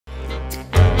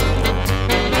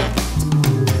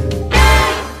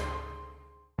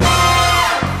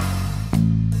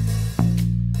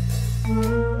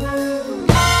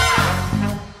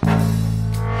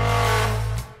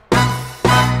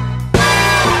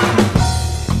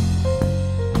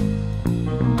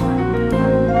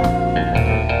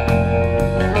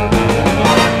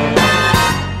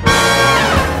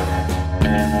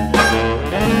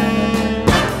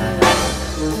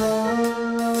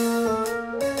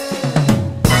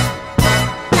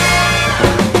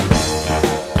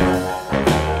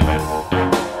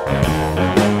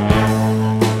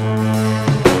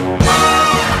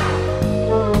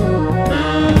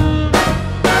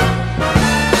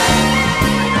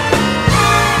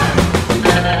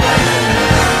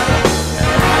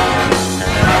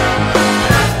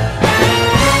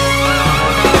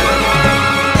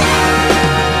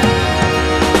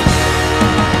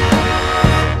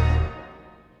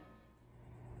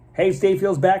Hey, it's Dave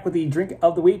Fields back with the Drink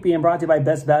of the Week, being brought to you by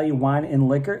Best Value Wine and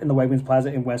Liquor in the Wegmans Plaza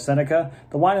in West Seneca,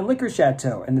 the Wine and Liquor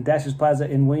Chateau in the Dashers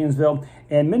Plaza in Williamsville,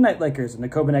 and Midnight Liquors in the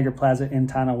Copenhagen Plaza in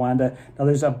Tonawanda. Now,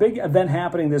 there's a big event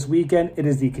happening this weekend. It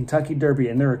is the Kentucky Derby,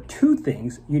 and there are two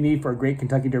things you need for a great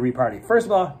Kentucky Derby party. First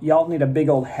of all, y'all need a big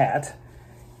old hat,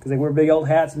 because they wear big old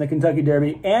hats in the Kentucky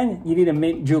Derby, and you need a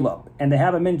mint julep. And to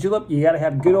have a mint julep, you got to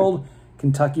have good old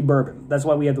Kentucky bourbon. That's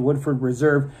why we have the Woodford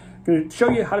Reserve. I'm going to show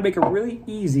you how to make a really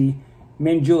easy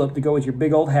mint julep to go with your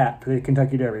big old hat for the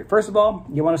Kentucky Derby. First of all,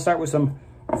 you want to start with some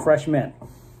fresh mint.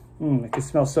 It can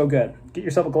smell so good. Get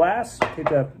yourself a glass, take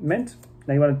the mint.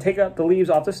 Now you want to take out the leaves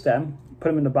off the stem, put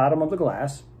them in the bottom of the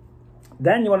glass.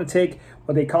 Then you want to take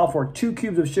what they call for 2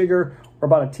 cubes of sugar or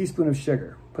about a teaspoon of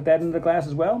sugar. Put that into the glass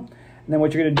as well. And then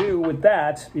what you're going to do with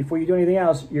that, before you do anything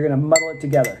else, you're going to muddle it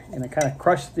together. You're going to kind of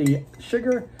crush the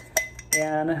sugar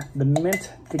and the mint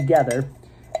together.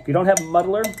 If you don't have a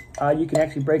muddler, you can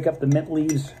actually break up the mint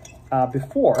leaves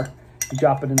before you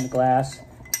drop it in the glass.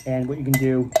 And what you can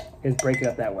do is break it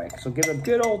up that way. So give it a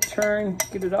good old turn,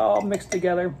 get it all mixed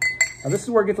together. Now this is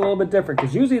where it gets a little bit different,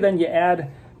 because usually then you add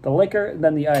the liquor and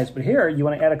then the ice. But here you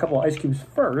want to add a couple of ice cubes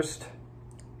first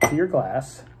to your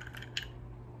glass.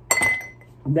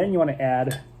 And then you want to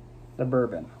add the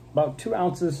bourbon. About 2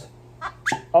 ounces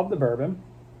of the bourbon.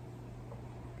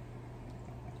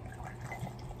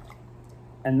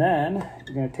 And then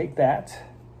you're going to take that,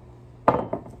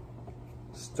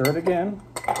 stir it again,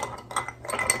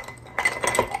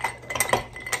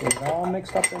 get it all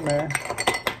mixed up in there,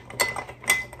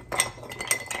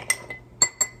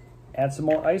 add some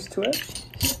more ice to it,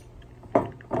 a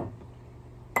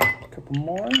couple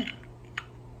more,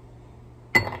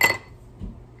 and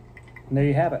there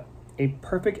you have it. A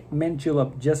perfect mint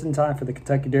julep just in time for the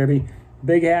Kentucky Derby.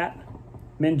 Big hat,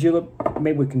 mint julep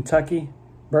made with Kentucky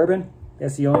bourbon.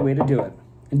 That's the only way to do it.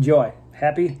 Enjoy.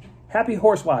 Happy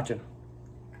horse watching.